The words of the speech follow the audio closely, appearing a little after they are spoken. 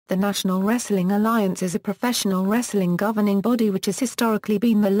The National Wrestling Alliance is a professional wrestling governing body which has historically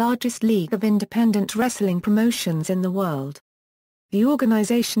been the largest league of independent wrestling promotions in the world. The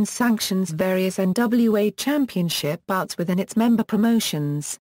organization sanctions various NWA championship bouts within its member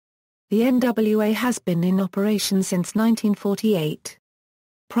promotions. The NWA has been in operation since 1948.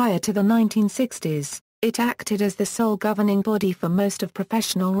 Prior to the 1960s, it acted as the sole governing body for most of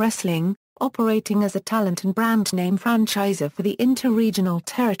professional wrestling, operating as a talent and brand name franchisor for the inter-regional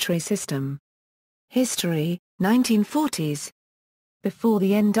territory system. History, 1940s. Before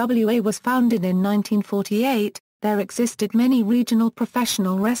the NWA was founded in 1948, there existed many regional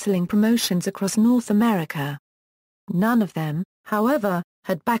professional wrestling promotions across North America. None of them, however,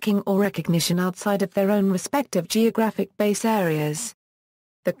 had backing or recognition outside of their own respective geographic base areas.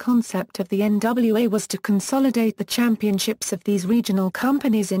 The concept of the NWA was to consolidate the championships of these regional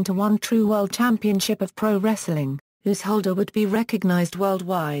companies into one true world championship of pro wrestling, whose holder would be recognized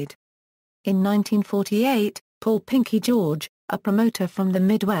worldwide. In 1948, Paul "Pinky" George, a promoter from the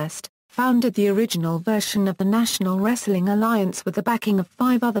Midwest, founded the original version of the National Wrestling Alliance with the backing of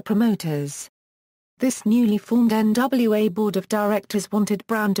 5 other promoters. This newly formed NWA board of directors wanted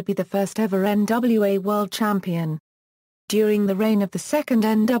Brown to be the first ever NWA world champion. During the reign of the second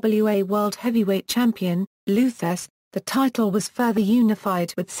NWA World Heavyweight Champion, Luthers, the title was further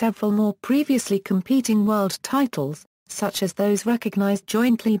unified with several more previously competing world titles, such as those recognized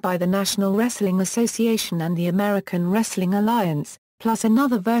jointly by the National Wrestling Association and the American Wrestling Alliance, plus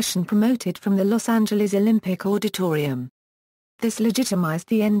another version promoted from the Los Angeles Olympic Auditorium. This legitimized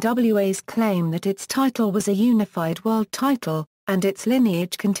the NWA's claim that its title was a unified world title, and its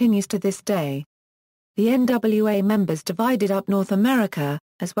lineage continues to this day. The NWA members divided up North America,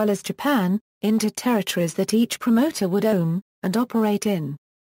 as well as Japan, into territories that each promoter would own and operate in.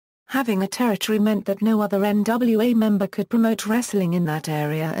 Having a territory meant that no other NWA member could promote wrestling in that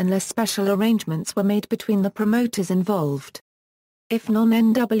area unless special arrangements were made between the promoters involved. If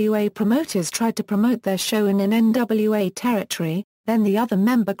non-NWA promoters tried to promote their show in an NWA territory, then the other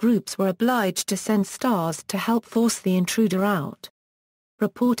member groups were obliged to send stars to help force the intruder out.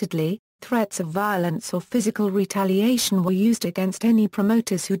 Reportedly, threats of violence or physical retaliation were used against any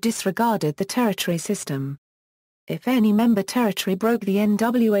promoters who disregarded the territory system. If any member territory broke the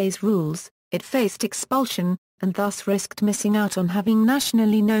NWA's rules, it faced expulsion, and thus risked missing out on having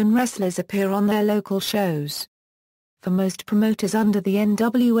nationally known wrestlers appear on their local shows. For most promoters under the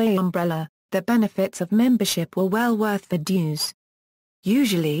NWA umbrella, the benefits of membership were well worth the dues.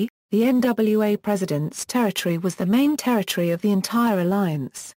 Usually, the NWA president's territory was the main territory of the entire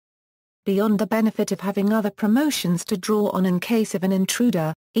alliance. Beyond the benefit of having other promotions to draw on in case of an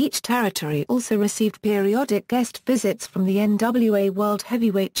intruder, each territory also received periodic guest visits from the NWA World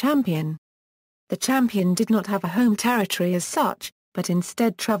Heavyweight Champion. The champion did not have a home territory as such, but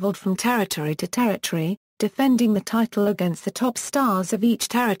instead traveled from territory to territory, defending the title against the top stars of each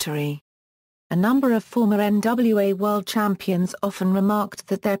territory. A number of former NWA World Champions often remarked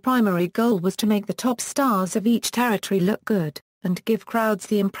that their primary goal was to make the top stars of each territory look good, and give crowds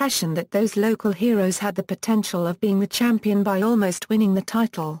the impression that those local heroes had the potential of being the champion by almost winning the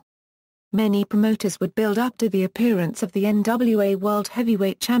title. Many promoters would build up to the appearance of the NWA World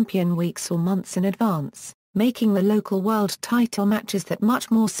Heavyweight Champion weeks or months in advance, making the local world title matches that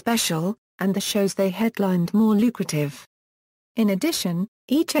much more special, and the shows they headlined more lucrative. In addition,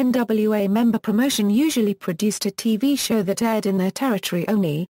 each NWA member promotion usually produced a TV show that aired in their territory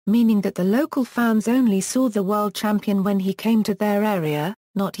only, meaning that the local fans only saw the world champion when he came to their area,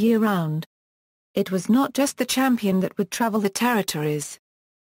 not year-round. It was not just the champion that would travel the territories.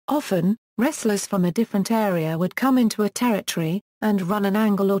 Often, wrestlers from a different area would come into a territory, and run an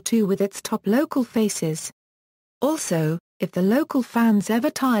angle or two with its top local faces. Also, if the local fans ever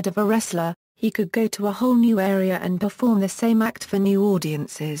tired of a wrestler, he could go to a whole new area and perform the same act for new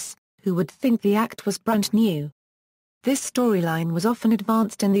audiences, who would think the act was brand new. This storyline was often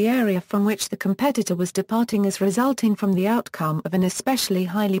advanced in the area from which the competitor was departing as resulting from the outcome of an especially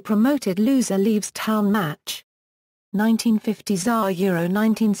highly promoted loser leaves town match.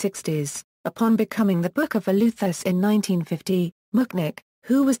 1950s–1960s, upon becoming the booker for Luthers in 1950, Muchnick,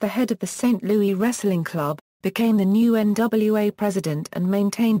 who was the head of the St. Louis Wrestling Club, became the new NWA president and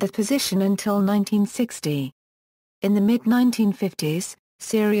maintained that position until 1960. In the mid-1950s,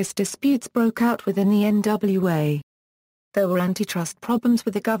 serious disputes broke out within the NWA. There were antitrust problems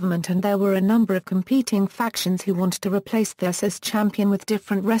with the government and there were a number of competing factions who wanted to replace Thus as champion with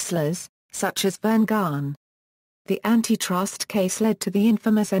different wrestlers, such as Vern Gahn. The antitrust case led to the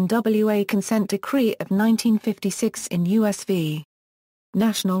infamous NWA Consent Decree of 1956 in U.S. v.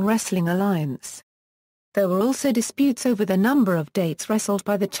 National Wrestling Alliance. There were also disputes over the number of dates wrestled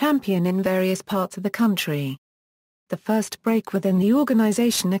by the champion in various parts of the country. The first break within the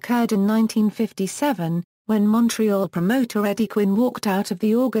organization occurred in 1957, when Montreal promoter Eddie Quinn walked out of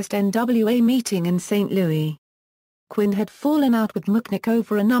the August NWA meeting in St. Louis. Quinn had fallen out with Muchnick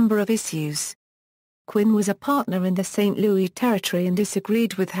over a number of issues. Quinn was a partner in the St. Louis territory and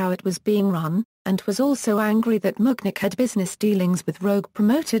disagreed with how it was being run, and was also angry that Muchnick had business dealings with rogue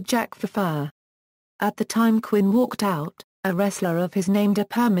promoter Jack Pfeffer. At the time Quinn walked out, a wrestler of his name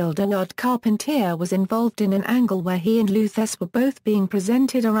Dupamildawad Carpentier was involved in an angle where he and Luthers were both being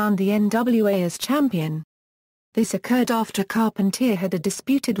presented around the NWA as champion. This occurred after Carpentier had a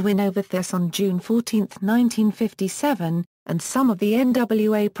disputed win over Thess on June 14, 1957, and some of the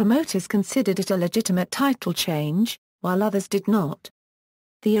NWA promoters considered it a legitimate title change, while others did not.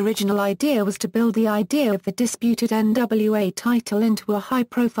 The original idea was to build the idea of the disputed NWA title into a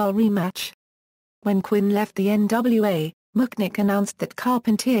high-profile rematch. When Quinn left the NWA, Muchnick announced that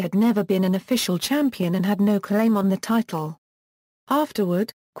Carpentier had never been an official champion and had no claim on the title.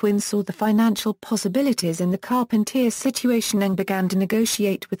 Afterward, Quinn saw the financial possibilities in the Carpentier situation and began to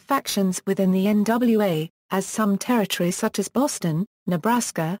negotiate with factions within the NWA, as some territories such as Boston,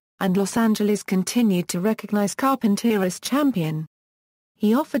 Nebraska, and Los Angeles continued to recognize Carpentier as champion.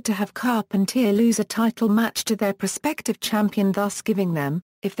 He offered to have Carpentier lose a title match to their prospective champion, thus giving them,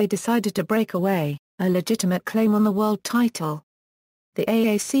 if they decided to break away, a legitimate claim on the world title. The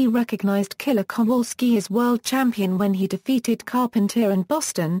AAC recognized Killer Kowalski as world champion when he defeated Carpentier in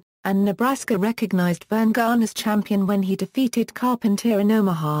Boston, and Nebraska recognized Vern Garn as champion when he defeated Carpentier in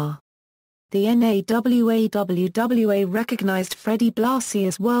Omaha. The NAWA-WWA recognized Freddie Blassie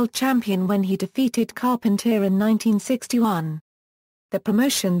as world champion when he defeated Carpentier in 1961. The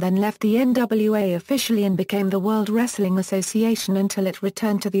promotion then left the NWA officially and became the World Wrestling Association until it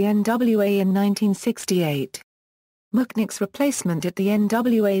returned to the NWA in 1968. Muchnick's replacement at the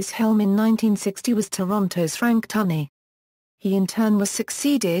NWA's helm in 1960 was Toronto's Frank Tunney. He in turn was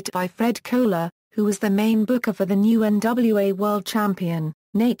succeeded by Fred Kohler, who was the main booker for the new NWA World Champion,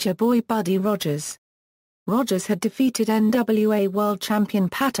 Nature Boy Buddy Rogers. Rogers had defeated NWA World Champion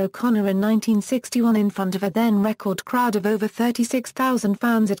Pat O'Connor in 1961 in front of a then-record crowd of over 36,000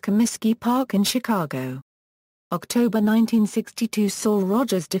 fans at Comiskey Park in Chicago. October 1962 saw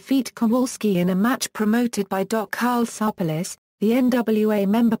Rogers defeat Kowalski in a match promoted by Doc Halsopoulos, the NWA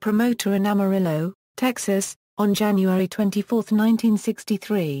member promoter in Amarillo, Texas, on January 24,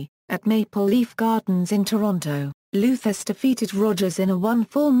 1963, at Maple Leaf Gardens in Toronto. Luthers defeated Rogers in a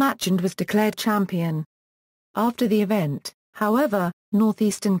one-fall match and was declared champion. After the event, however,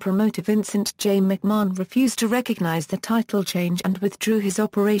 Northeastern promoter Vincent J. McMahon refused to recognize the title change and withdrew his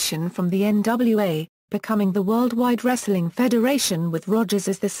operation from the NWA, becoming the Worldwide Wrestling Federation with Rogers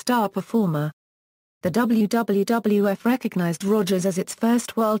as the star performer. The WWF recognized Rogers as its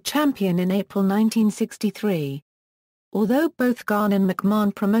first world champion in April 1963. Although both Garn and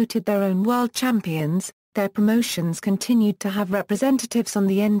McMahon promoted their own world champions, their promotions continued to have representatives on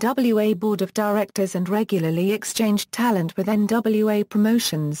the NWA Board of Directors and regularly exchanged talent with NWA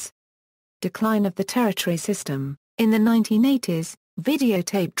promotions. Decline of the territory system. In the 1980s,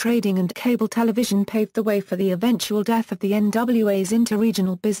 videotape trading and cable television paved the way for the eventual death of the NWA's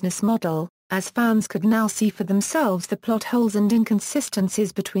interregional business model, as fans could now see for themselves the plot holes and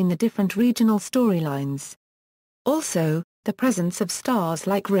inconsistencies between the different regional storylines. Also, the presence of stars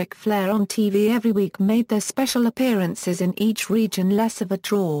like Ric Flair on TV every week made their special appearances in each region less of a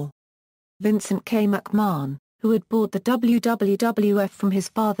draw. Vincent K. McMahon, who had bought the WWF from his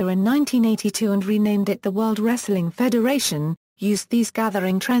father in 1982 and renamed it the World Wrestling Federation, used these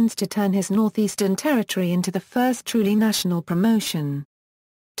gathering trends to turn his Northeastern territory into the first truly national promotion.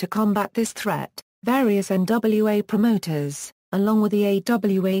 To combat this threat, various NWA promoters, along with the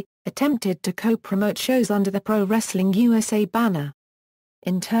AWA, attempted to co-promote shows under the Pro Wrestling USA banner.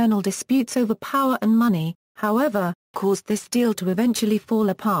 Internal disputes over power and money, however, caused this deal to eventually fall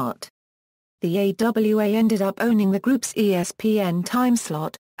apart. The AWA ended up owning the group's ESPN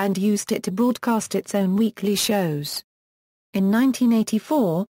timeslot, and used it to broadcast its own weekly shows. In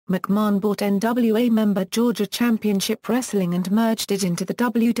 1984, McMahon bought NWA member Georgia Championship Wrestling and merged it into the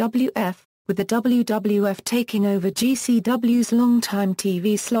WWF, with the WWF taking over GCW's longtime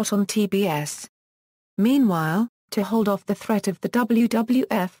TV slot on TBS. Meanwhile, to hold off the threat of the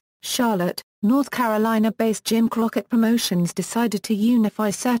WWF, Charlotte, North Carolina-based Jim Crockett Promotions decided to unify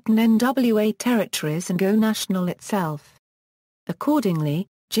certain NWA territories and go national itself. Accordingly,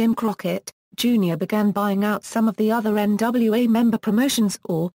 Jim Crockett, Jr. began buying out some of the other NWA member promotions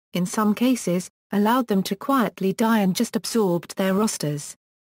or, in some cases, allowed them to quietly die and just absorbed their rosters.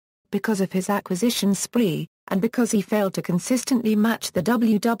 because of his acquisition spree, and because he failed to consistently match the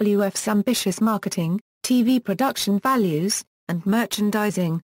WWF's ambitious marketing, TV production values, and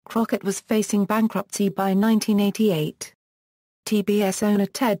merchandising, Crockett was facing bankruptcy by 1988. TBS owner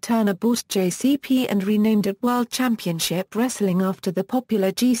Ted Turner bought JCP and renamed it World Championship Wrestling after the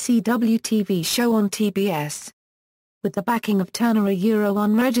popular GCW TV show on TBS. With the backing of Turner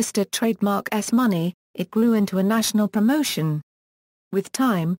unregistered trademark S-Money, it grew into a national promotion. With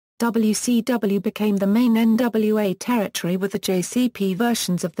time, WCW became the main NWA territory, with the JCP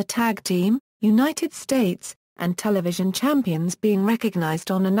versions of the Tag Team, United States, and Television Champions being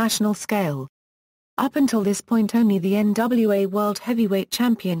recognized on a national scale. Up until this point, only the NWA World Heavyweight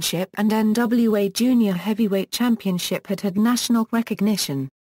Championship and NWA Junior Heavyweight Championship had national recognition.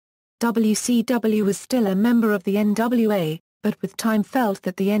 WCW was still a member of the NWA, but with time felt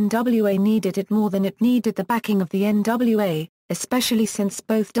that the NWA needed it more than it needed the backing of the NWA, especially since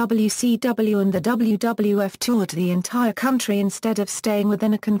both WCW and the WWF toured the entire country instead of staying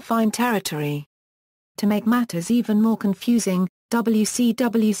within a confined territory. To make matters even more confusing,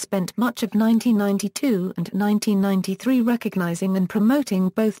 WCW spent much of 1992 and 1993 recognizing and promoting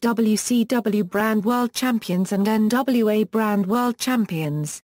both WCW brand world champions and NWA brand world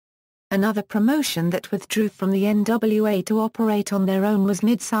champions. Another promotion that withdrew from the NWA to operate on their own was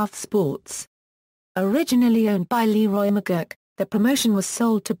Mid-South Sports. Originally owned by Leroy McGurk, the promotion was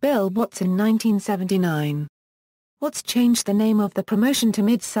sold to Bill Watts in 1979. Watts changed the name of the promotion to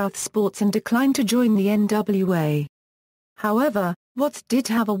Mid-South Sports and declined to join the NWA. However, Watts did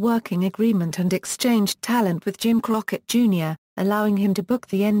have a working agreement and exchanged talent with Jim Crockett Jr., allowing him to book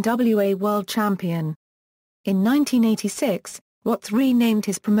the NWA World Champion. In 1986, Watts renamed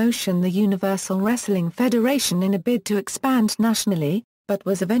his promotion the Universal Wrestling Federation in a bid to expand nationally, but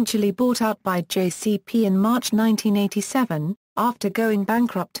was eventually bought out by JCP in March 1987, after going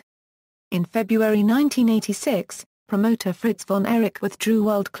bankrupt. In February 1986, promoter Fritz von Erich withdrew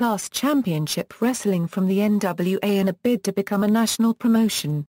World Class Championship Wrestling from the NWA in a bid to become a national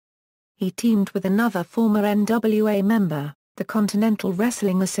promotion. He teamed with another former NWA member, the Continental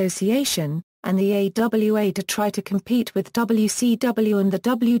Wrestling Association, and the AWA to try to compete with WCW and the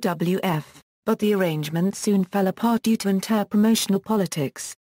WWF, but the arrangement soon fell apart due to inter-promotional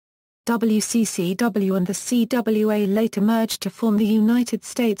politics. WCCW and the CWA later merged to form the United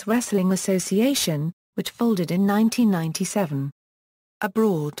States Wrestling Association, which folded in 1997.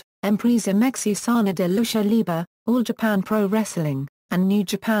 Abroad, Empresa Mexicana de Lucha Libre, All Japan Pro Wrestling, and New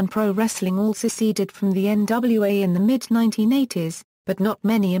Japan Pro Wrestling all seceded from the NWA in the mid-1980s, but not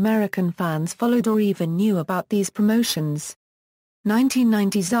many American fans followed or even knew about these promotions.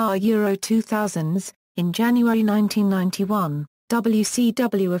 1990s are Euro 2000s. In January 1991,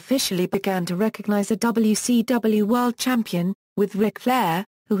 WCW officially began to recognize a WCW World Champion, with Ric Flair,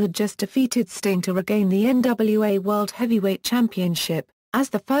 who had just defeated Sting to regain the NWA World Heavyweight Championship, as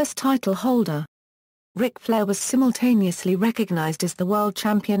the first title holder. Ric Flair was simultaneously recognized as the world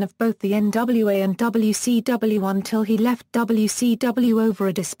champion of both the NWA and WCW until he left WCW over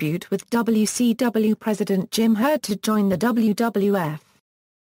a dispute with WCW president Jim Herd to join the WWF.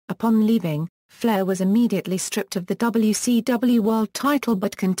 Upon leaving, Flair was immediately stripped of the WCW world title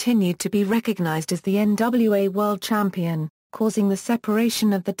but continued to be recognized as the NWA world champion, causing the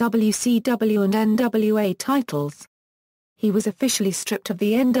separation of the WCW and NWA titles. He was officially stripped of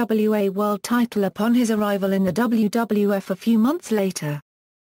the NWA World title upon his arrival in the WWF a few months later.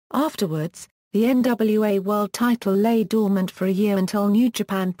 Afterwards, the NWA World title lay dormant for a year until New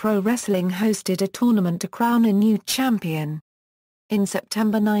Japan Pro Wrestling hosted a tournament to crown a new champion. In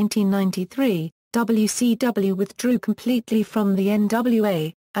September 1993, WCW withdrew completely from the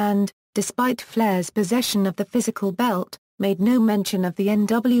NWA, and, despite Flair's possession of the physical belt, made no mention of the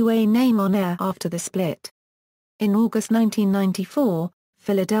NWA name on air after the split. In August 1994,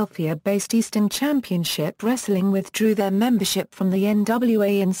 Philadelphia-based Eastern Championship Wrestling withdrew their membership from the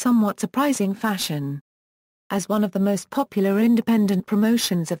NWA in somewhat surprising fashion. As one of the most popular independent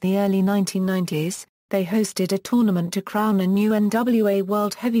promotions of the early 1990s, they hosted a tournament to crown a new NWA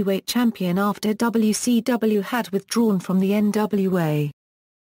World Heavyweight Champion after WCW had withdrawn from the NWA.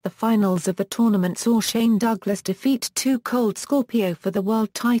 The finals of the tournament saw Shane Douglas defeat Too Cold Scorpio for the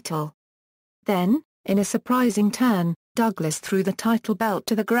world title. Then, in a surprising turn, Douglas threw the title belt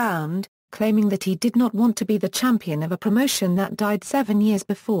to the ground, claiming that he did not want to be the champion of a promotion that died 7 years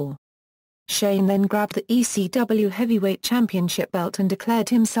before. Shane then grabbed the ECW Heavyweight Championship belt and declared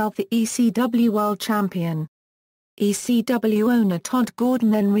himself the ECW World Champion. ECW owner Todd Gordon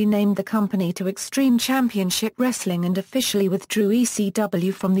then renamed the company to Extreme Championship Wrestling and officially withdrew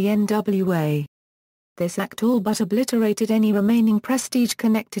ECW from the NWA. This act all but obliterated any remaining prestige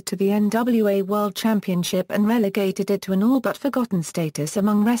connected to the NWA World Championship and relegated it to an all but forgotten status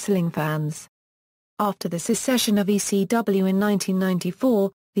among wrestling fans. After the secession of ECW in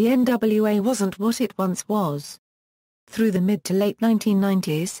 1994, the NWA wasn't what it once was. Through the mid to late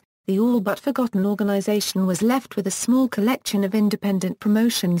 1990s, the all-but-forgotten organization was left with a small collection of independent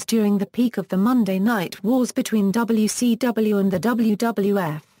promotions during the peak of the Monday Night Wars between WCW and the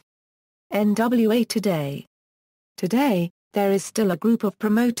WWF. NWA Today. Today, there is still a group of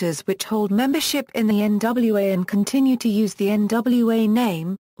promoters which hold membership in the NWA and continue to use the NWA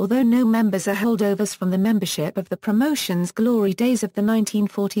name, although no members are holdovers from the membership of the promotion's glory days of the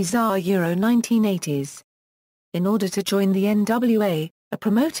 1940s or 1980s. In order to join the NWA, a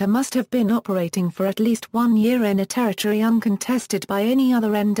promoter must have been operating for at least 1 year in a territory uncontested by any other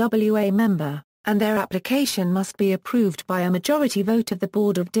NWA member, and their application must be approved by a majority vote of the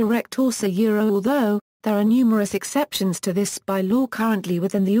board of directors. Although there are numerous exceptions to this by law currently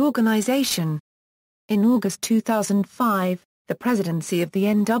within the organization. In August 2005, the presidency of the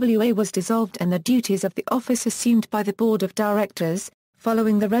NWA was dissolved and the duties of the office assumed by the board of directors,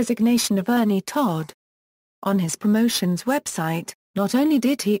 following the resignation of Ernie Todd. On his promotion's website, not only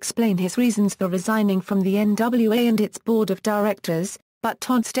did he explain his reasons for resigning from the NWA and its board of directors, but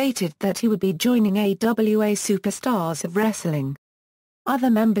Todd stated that he would be joining AWA Superstars of Wrestling. Other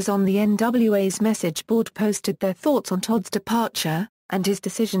members on the NWA's message board posted their thoughts on Todd's departure, and his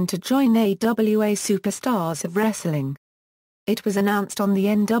decision to join AWA Superstars of Wrestling. It was announced on the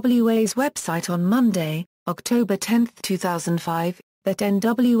NWA's website on Monday, October 10, 2005, that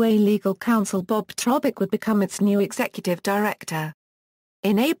NWA legal counsel Bob Trobik would become its new executive director.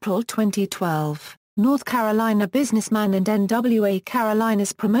 In April 2012, North Carolina businessman and NWA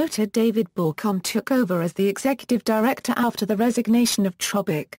Carolinas promoter David Borcom took over as the executive director after the resignation of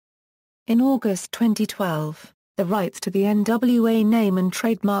Trobik. In August 2012, the rights to the NWA name and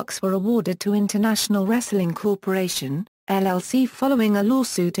trademarks were awarded to International Wrestling Corporation, LLC, following a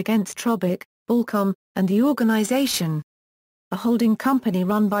lawsuit against Trobik, Borcom, and the organization. A holding company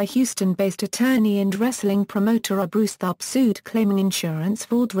run by Houston-based attorney and wrestling promoter Bruce Tharp sued claiming insurance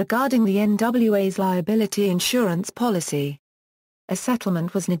fraud regarding the NWA's liability insurance policy. A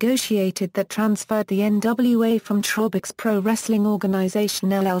settlement was negotiated that transferred the NWA from Trobik's Pro Wrestling Organization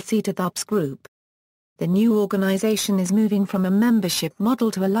LLC to Tharp's group. The new organization is moving from a membership model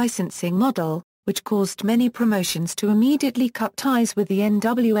to a licensing model, which caused many promotions to immediately cut ties with the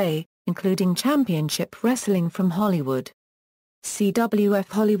NWA, including Championship Wrestling from Hollywood. CWF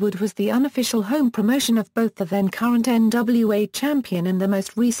Hollywood was the unofficial home promotion of both the then-current NWA champion and the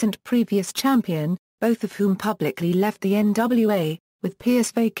most recent previous champion, both of whom publicly left the NWA, with Pierce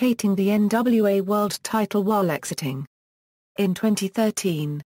vacating the NWA World title while exiting. In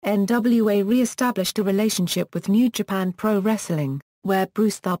 2013, NWA re-established a relationship with New Japan Pro Wrestling, where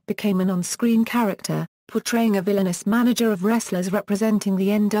Bruce Tharp became an on-screen character, portraying a villainous manager of wrestlers representing the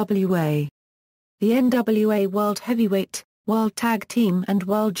NWA. The NWA World Heavyweight, World Tag Team and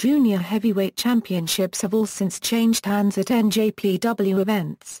World Junior Heavyweight Championships have all since changed hands at NJPW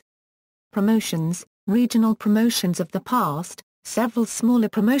events. Promotions, regional promotions of the past. Several smaller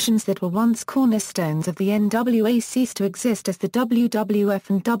promotions that were once cornerstones of the NWA ceased to exist as the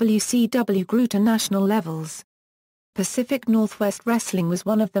WWF and WCW grew to national levels. Pacific Northwest Wrestling was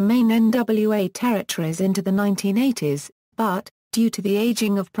one of the main NWA territories into the 1980s, but, due to the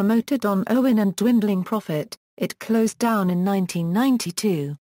aging of promoter Don Owen and dwindling profit, it closed down in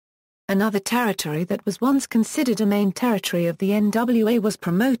 1992. Another territory that was once considered a main territory of the NWA was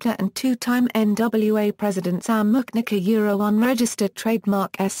promoter and two-time NWA president Sam Muchnick unregistered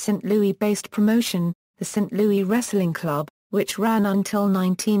trademark St. Louis-based promotion, the St. Louis Wrestling Club, which ran until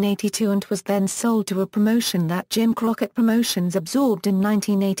 1982 and was then sold to a promotion that Jim Crockett Promotions absorbed in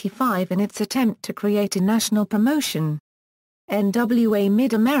 1985 in its attempt to create a national promotion. NWA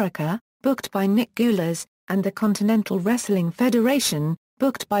Mid-America, booked by Nick Gulas, and the Continental Wrestling Federation,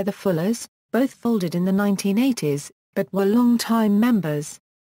 booked by the Fullers, both folded in the 1980s, but were long-time members.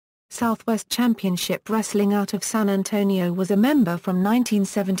 Southwest Championship Wrestling out of San Antonio was a member from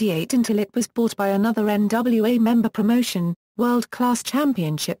 1978 until it was bought by another NWA member promotion, World Class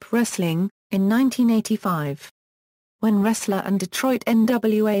Championship Wrestling, in 1985. When wrestler and Detroit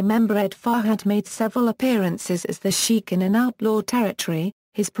NWA member Ed Farhat made several appearances as the Sheik in an outlawed territory,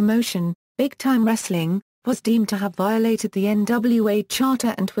 his promotion, Big Time Wrestling, was deemed to have violated the NWA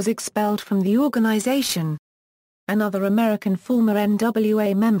charter and was expelled from the organization. Another American former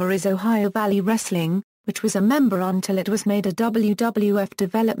NWA member is Ohio Valley Wrestling, which was a member until it was made a WWF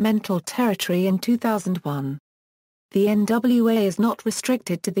developmental territory in 2001. The NWA is not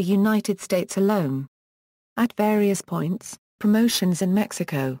restricted to the United States alone. At various points, promotions in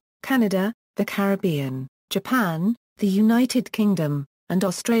Mexico, Canada, the Caribbean, Japan, the United Kingdom, and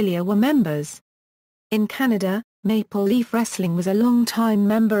Australia were members. In Canada, Maple Leaf Wrestling was a long-time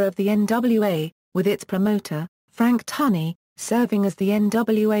member of the NWA, with its promoter, Frank Tunney, serving as the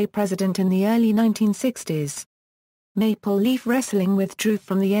NWA president in the early 1960s. Maple Leaf Wrestling withdrew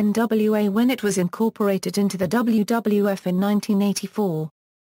from the NWA when it was incorporated into the WWF in 1984.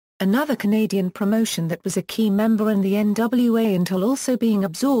 Another Canadian promotion that was a key member in the NWA until also being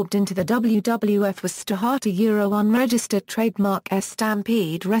absorbed into the WWF was Stahata unregistered trademark S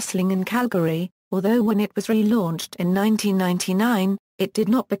Stampede Wrestling in Calgary, although when it was relaunched in 1999, it did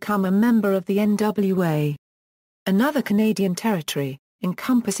not become a member of the NWA. Another Canadian territory,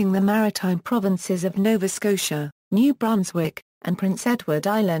 encompassing the maritime provinces of Nova Scotia, New Brunswick, and Prince Edward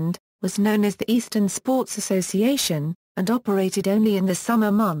Island, was known as the Eastern Sports Association, and operated only in the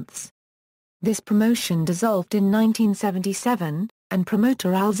summer months. This promotion dissolved in 1977, and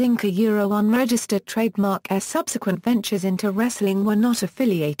promoter Al Zinca unregistered trademark S subsequent ventures into wrestling were not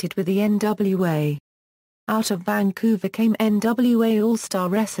affiliated with the NWA. Out of Vancouver came NWA All-Star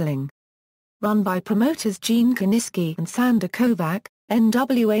Wrestling. Run by promoters Gene Kiniski and Sander Kovac,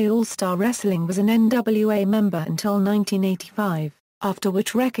 NWA All-Star Wrestling was an NWA member until 1985. After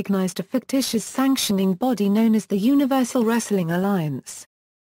which recognized a fictitious sanctioning body known as the Universal Wrestling Alliance.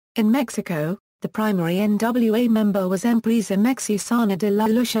 In Mexico, the primary NWA member was Empresa Mexicana de la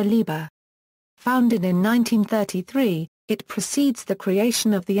Lucha Libre. Founded in 1933, it precedes the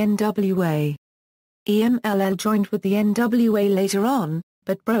creation of the NWA. EMLL joined with the NWA later on,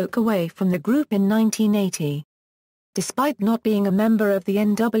 but broke away from the group in 1980. Despite not being a member of the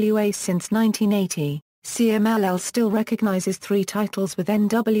NWA since 1980, CMLL still recognizes 3 titles with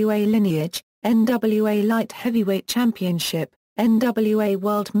NWA lineage: NWA Light Heavyweight Championship, NWA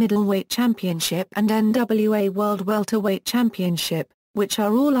World Middleweight Championship and NWA World Welterweight Championship, which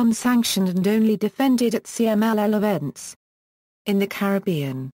are all unsanctioned and only defended at CMLL events. In the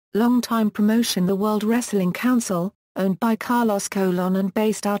Caribbean, longtime promotion the World Wrestling Council, owned by Carlos Colon and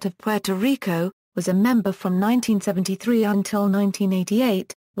based out of Puerto Rico, was a member from 1973 until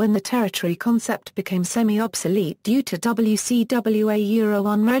 1988, when the territory concept became semi-obsolete due to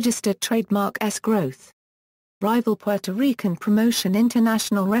WCWA unregistered trademark S growth. Rival Puerto Rican promotion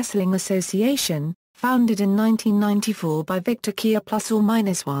International Wrestling Association, founded in 1994 by Victor Kia Plus or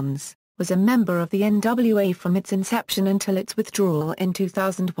Minus Ones, was a member of the NWA from its inception until its withdrawal in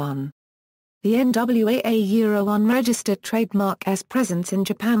 2001. The NWA unregistered trademark S presence in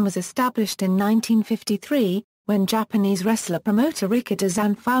Japan was established in 1953, when Japanese wrestler promoter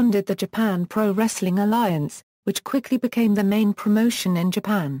Rikidazan founded the Japan Pro Wrestling Alliance, which quickly became the main promotion in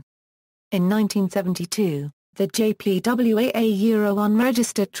Japan. In 1972, the JPWA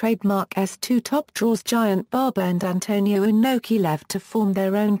unregistered trademark S2 top draws Giant Baba and Antonio Inoki left to form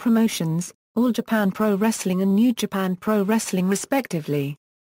their own promotions, All Japan Pro Wrestling and New Japan Pro Wrestling respectively.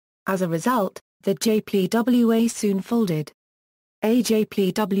 As a result, the JPWA soon folded.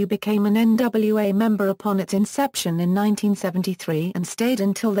 AJPW became an NWA member upon its inception in 1973 and stayed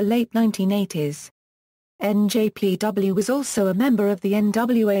until the late 1980s. NJPW was also a member of the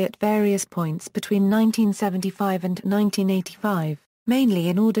NWA at various points between 1975 and 1985, mainly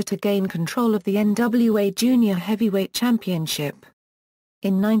in order to gain control of the NWA Junior Heavyweight Championship.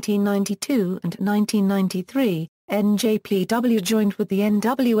 In 1992 and 1993, NJPW joined with the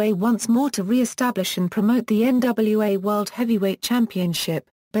NWA once more to re-establish and promote the NWA World Heavyweight Championship,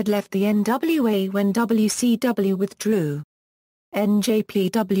 but left the NWA when WCW withdrew.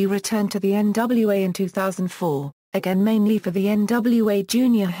 NJPW returned to the NWA in 2004, again mainly for the NWA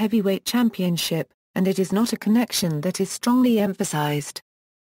Junior Heavyweight Championship, and it is not a connection that is strongly emphasized.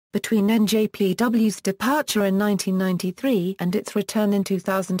 Between NJPW's departure in 1993 and its return in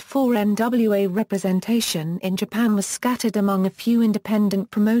 2004, NWA representation in Japan was scattered among a few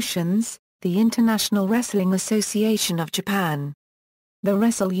independent promotions, the International Wrestling Association of Japan, the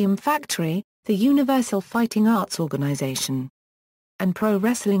Wrestle-Yum Factory, the Universal Fighting Arts Organization, and Pro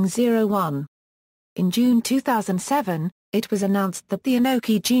Wrestling 01. In June 2007, it was announced that the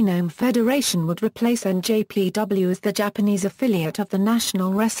Inoki Genome Federation would replace NJPW as the Japanese affiliate of the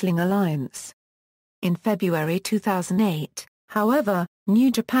National Wrestling Alliance. In February 2008, however, New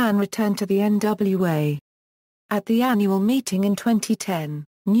Japan returned to the NWA. At the annual meeting in 2010,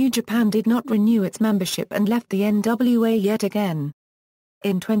 New Japan did not renew its membership and left the NWA yet again.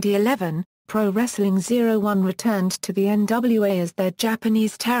 In 2011, Pro Wrestling 01 returned to the NWA as their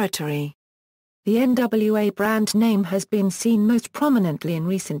Japanese territory. The NWA brand name has been seen most prominently in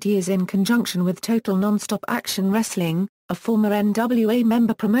recent years in conjunction with Total Nonstop Action Wrestling, a former NWA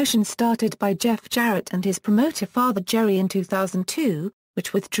member promotion started by Jeff Jarrett and his promoter father Jerry in 2002,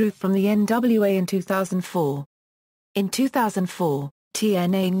 which withdrew from the NWA in 2004. In 2004,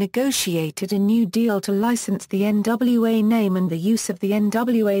 TNA negotiated a new deal to license the NWA name and the use of the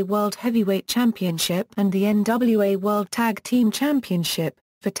NWA World Heavyweight Championship and the NWA World Tag Team Championship,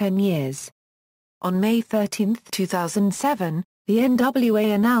 for 10 years. On May 13, 2007, the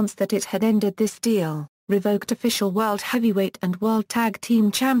NWA announced that it had ended this deal, revoked official World Heavyweight and World Tag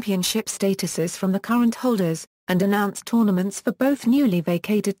Team Championship statuses from the current holders, and announced tournaments for both newly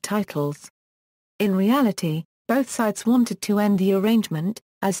vacated titles. In reality, both sides wanted to end the arrangement,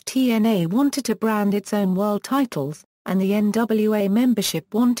 as TNA wanted to brand its own world titles, and the NWA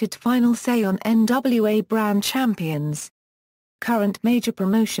membership wanted final say on NWA brand champions. Current major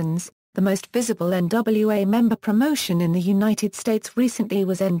promotions. The most visible NWA member promotion in the United States recently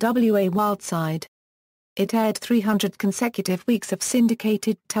was NWA Wildside. It aired 300 consecutive weeks of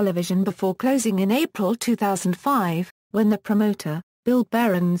syndicated television before closing in April 2005, when the promoter, Bill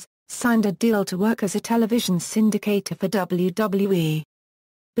Behrens, signed a deal to work as a television syndicator for WWE.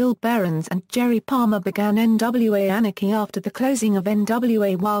 Bill Behrens and Jerry Palmer began NWA Anarchy after the closing of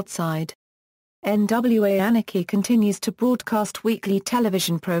NWA Wildside. NWA Anarchy continues to broadcast weekly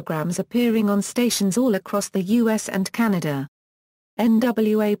television programs appearing on stations all across the US and Canada.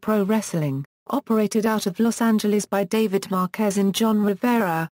 NWA Pro Wrestling, operated out of Los Angeles by David Marquez and John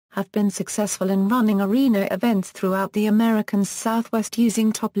Rivera, have been successful in running arena events throughout the American Southwest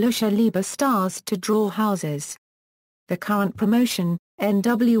using top lucha libre stars to draw houses. The current promotion,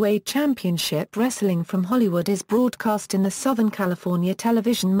 NWA Championship Wrestling from Hollywood, is broadcast in the Southern California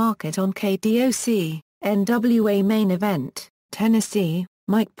television market on KDOC, NWA Main Event, Tennessee,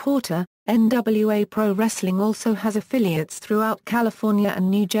 Mike Porter. NWA Pro Wrestling also has affiliates throughout California and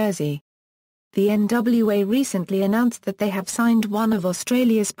New Jersey. The NWA recently announced that they have signed one of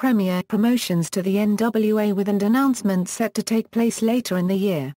Australia's premier promotions to the NWA, with an announcement set to take place later in the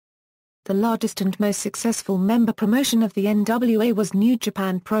year. The largest and most successful member promotion of the NWA was New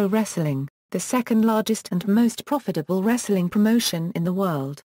Japan Pro Wrestling, the second largest and most profitable wrestling promotion in the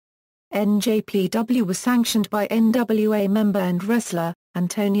world. NJPW was sanctioned by NWA member and wrestler,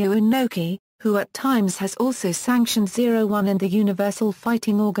 Antonio Inoki, who at times has also sanctioned 01 and the Universal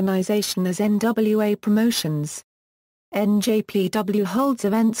Fighting Organization as NWA promotions. NJPW holds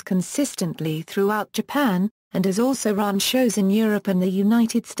events consistently throughout Japan, and has also run shows in Europe and the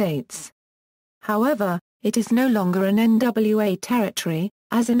United States. However, it is no longer an NWA territory,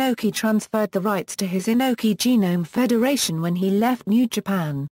 as Inoki transferred the rights to his Inoki Genome Federation when he left New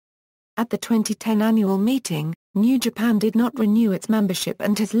Japan. At the 2010 annual meeting, New Japan did not renew its membership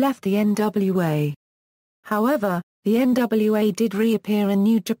and has left the NWA. However, the NWA did reappear in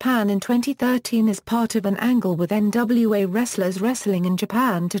New Japan in 2013 as part of an angle with NWA wrestlers wrestling in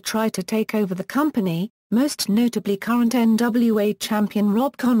Japan to try to take over the company, most notably current NWA champion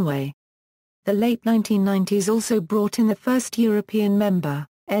Rob Conway. The late 1990s also brought in the first European member,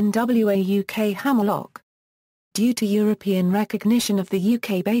 NWA UK Hammerlock. Due to European recognition of the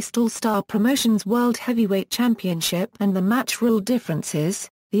UK-based All-Star Promotions World Heavyweight Championship and the match rule differences,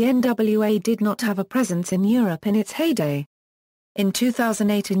 the NWA did not have a presence in Europe in its heyday. In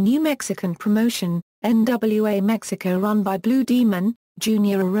 2008, a new Mexican promotion, NWA Mexico, run by Blue Demon,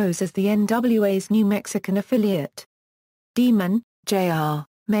 Jr. arose as the NWA's new Mexican affiliate. Demon, Jr.,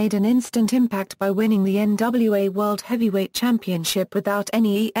 made an instant impact by winning the NWA World Heavyweight Championship without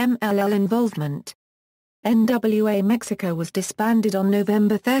any EMLL involvement. NWA Mexico was disbanded on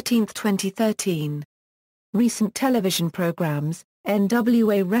November 13, 2013. Recent television programs: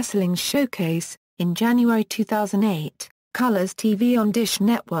 NWA Wrestling Showcase, in January 2008, Colors TV on Dish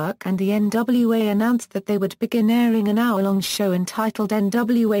Network, and the NWA announced that they would begin airing an hour-long show entitled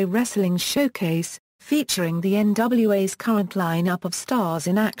NWA Wrestling Showcase, featuring the NWA's current lineup of stars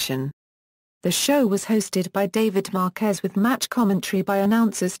in action. The show was hosted by David Marquez with match commentary by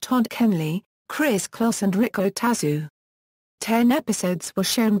announcers Todd Kenley, Chris Kloss and Rick Otazu. 10 episodes were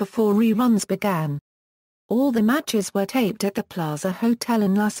shown before reruns began. All the matches were taped at the Plaza Hotel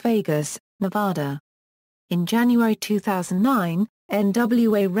in Las Vegas, Nevada. In January 2009,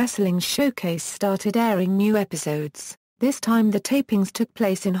 NWA Wrestling Showcase started airing new episodes. This time the tapings took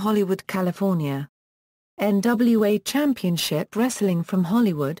place in Hollywood, California. NWA Championship Wrestling from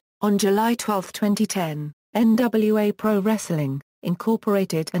Hollywood, on July 12, 2010, NWA Pro Wrestling,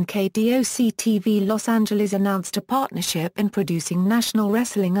 Incorporated and KDOC-TV Los Angeles announced a partnership in producing National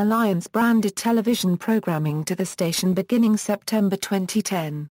Wrestling Alliance branded television programming to the station beginning September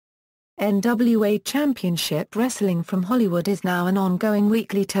 2010. NWA Championship Wrestling from Hollywood is now an ongoing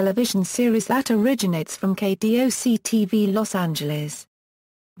weekly television series that originates from KDOC-TV Los Angeles.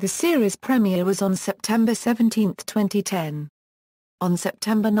 The series premiere was on September 17, 2010. On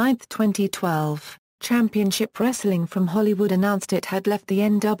September 9, 2012, Championship Wrestling from Hollywood announced it had left the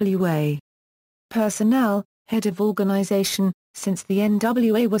NWA. Personnel, head of organization. Since the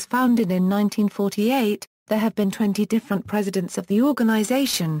NWA was founded in 1948, there have been 20 different presidents of the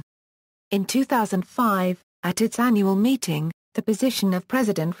organization. In 2005, at its annual meeting, the position of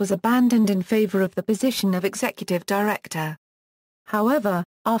president was abandoned in favor of the position of executive director. However,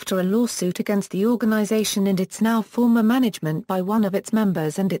 after a lawsuit against the organization and its now former management by one of its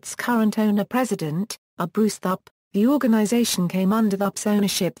members and its current owner-president, Bruce Thupp, the organization came under Thupp's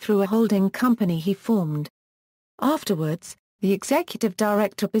ownership through a holding company he formed. Afterwards, the executive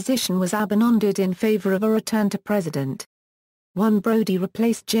director position was abandoned in favor of a return to president. One Brody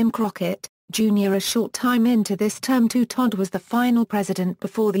replaced Jim Crockett, Jr. A short time into this term. Todd was the final president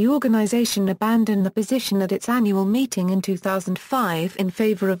before the organization abandoned the position at its annual meeting in 2005 in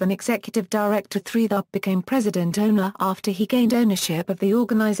favor of an executive director. Thupp became president owner after he gained ownership of the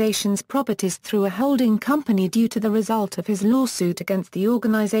organization's properties through a holding company due to the result of his lawsuit against the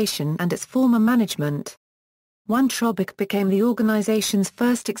organization and its former management. Trubik became the organization's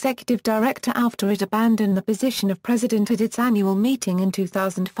first executive director after it abandoned the position of president at its annual meeting in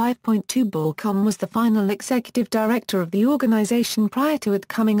 2005. Borcom was the final executive director of the organization prior to it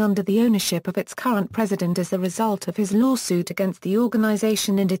coming under the ownership of its current president as a result of his lawsuit against the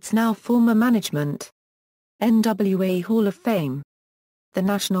organization and its now former management. NWA Hall of Fame. The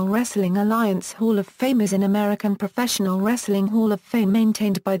National Wrestling Alliance Hall of Fame is an American professional wrestling hall of fame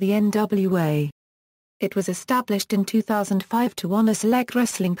maintained by the NWA. It was established in 2005 to honor select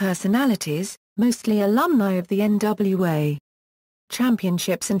wrestling personalities, mostly alumni of the NWA.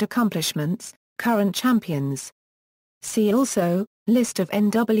 Championships and accomplishments, current champions. See also, List of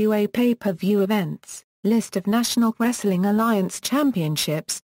NWA pay-per-view events, List of National Wrestling Alliance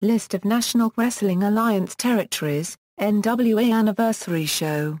championships, List of National Wrestling Alliance territories, NWA Anniversary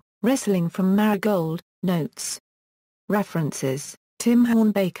Show, Wrestling from Marigold, Notes. References, Tim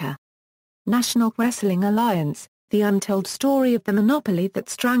Hornbaker. National Wrestling Alliance, The Untold Story of the Monopoly That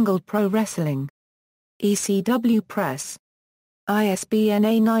Strangled Pro Wrestling. ECW Press. ISBN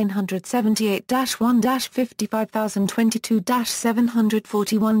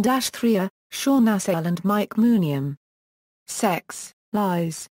A978-1-55022-741-3 Sean Assail and Mike Mooniam. Sex,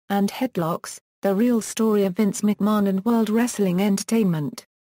 Lies, and Headlocks, The Real Story of Vince McMahon and World Wrestling Entertainment.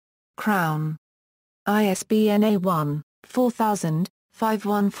 Crown. ISBN A1-4000.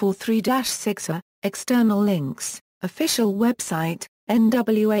 5143-6 External links, Official website,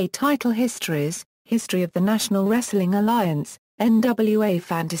 NWA Title Histories, History of the National Wrestling Alliance, NWA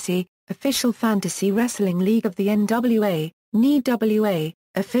Fantasy, Official Fantasy Wrestling League of the NWA, NEWA,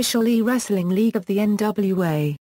 Official E-Wrestling League of the NWA.